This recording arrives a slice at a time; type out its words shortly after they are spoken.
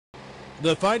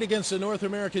The fight against the North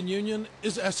American Union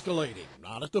is escalating,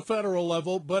 not at the federal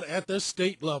level, but at the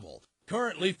state level.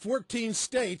 Currently, 14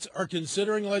 states are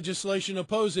considering legislation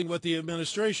opposing what the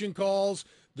administration calls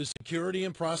the Security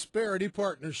and Prosperity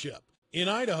Partnership. In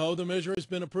Idaho, the measure has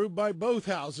been approved by both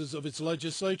houses of its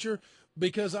legislature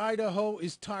because Idaho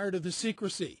is tired of the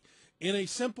secrecy. In a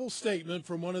simple statement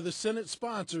from one of the Senate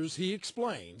sponsors, he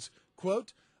explains,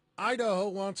 quote, Idaho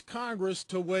wants Congress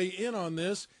to weigh in on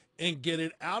this and get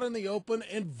it out in the open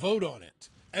and vote on it.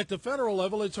 At the federal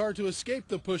level, it's hard to escape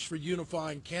the push for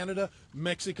unifying Canada,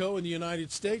 Mexico, and the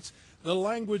United States. The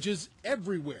language is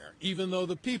everywhere, even though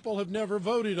the people have never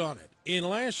voted on it. In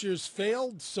last year's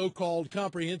failed so-called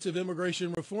comprehensive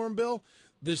immigration reform bill,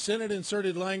 the Senate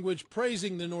inserted language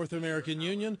praising the North American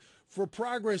Union for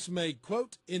progress made,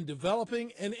 quote, in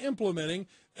developing and implementing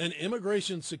an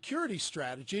immigration security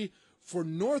strategy for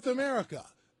North America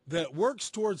that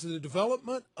works towards the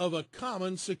development of a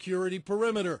common security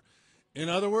perimeter. In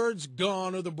other words,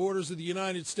 gone are the borders of the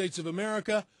United States of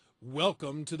America.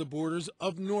 Welcome to the borders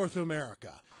of North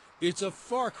America. It's a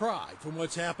far cry from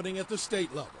what's happening at the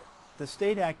state level. The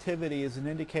state activity is an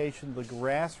indication of the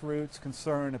grassroots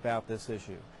concern about this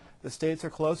issue. The states are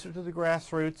closer to the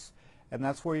grassroots, and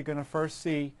that's where you're going to first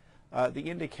see the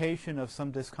indication of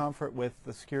some discomfort with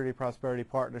the Security Prosperity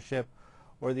Partnership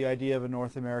or the idea of a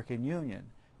North American Union.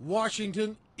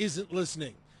 Washington isn't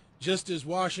listening, just as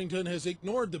Washington has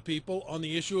ignored the people on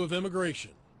the issue of immigration.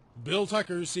 Bill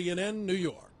Tucker, CNN, New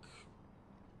York.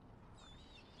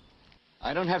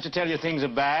 I don't have to tell you things are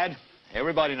bad.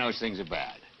 Everybody knows things are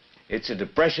bad. It's a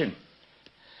depression.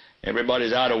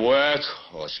 Everybody's out of work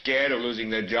or scared of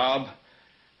losing their job.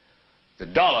 The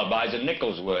dollar buys a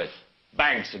nickel's worth.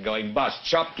 Banks are going bust.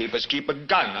 Shopkeepers keep a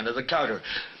gun under the counter.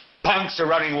 Punks are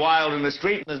running wild in the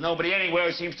street, and there's nobody anywhere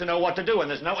who seems to know what to do,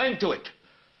 and there's no end to it.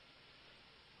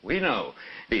 We know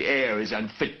the air is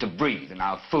unfit to breathe, and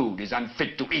our food is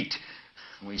unfit to eat.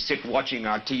 We sit watching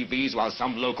our TVs while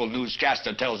some local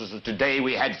newscaster tells us that today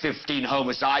we had 15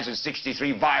 homicides and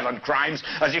 63 violent crimes,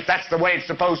 as if that's the way it's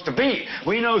supposed to be.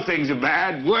 We know things are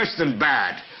bad, worse than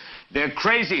bad. They're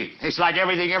crazy. It's like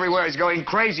everything everywhere is going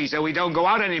crazy, so we don't go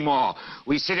out anymore.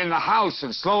 We sit in the house,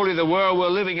 and slowly the world we're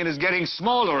living in is getting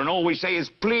smaller, and all we say is,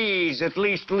 please, at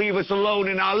least leave us alone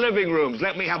in our living rooms.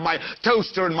 Let me have my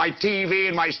toaster and my TV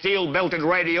and my steel-belted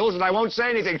radios, and I won't say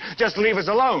anything. Just leave us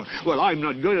alone. Well, I'm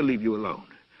not going to leave you alone.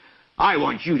 I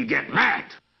want you to get mad.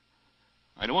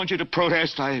 I don't want you to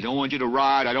protest. I don't want you to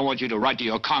riot. I don't want you to write to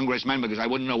your congressman because I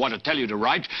wouldn't know what to tell you to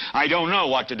write. I don't know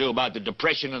what to do about the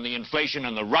depression and the inflation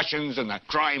and the Russians and the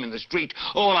crime in the street.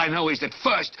 All I know is that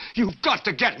first, you've got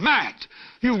to get mad.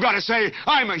 You've got to say,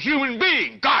 I'm a human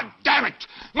being. God damn it.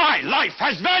 My life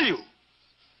has value.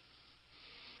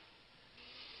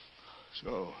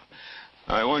 So,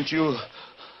 I want you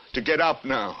to get up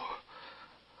now.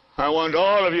 I want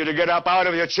all of you to get up out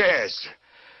of your chairs.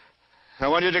 I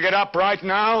want you to get up right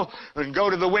now and go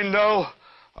to the window,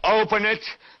 open it,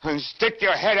 and stick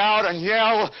your head out and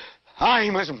yell,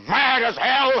 I'm as mad as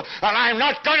hell, and I'm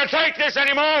not going to take this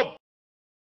anymore!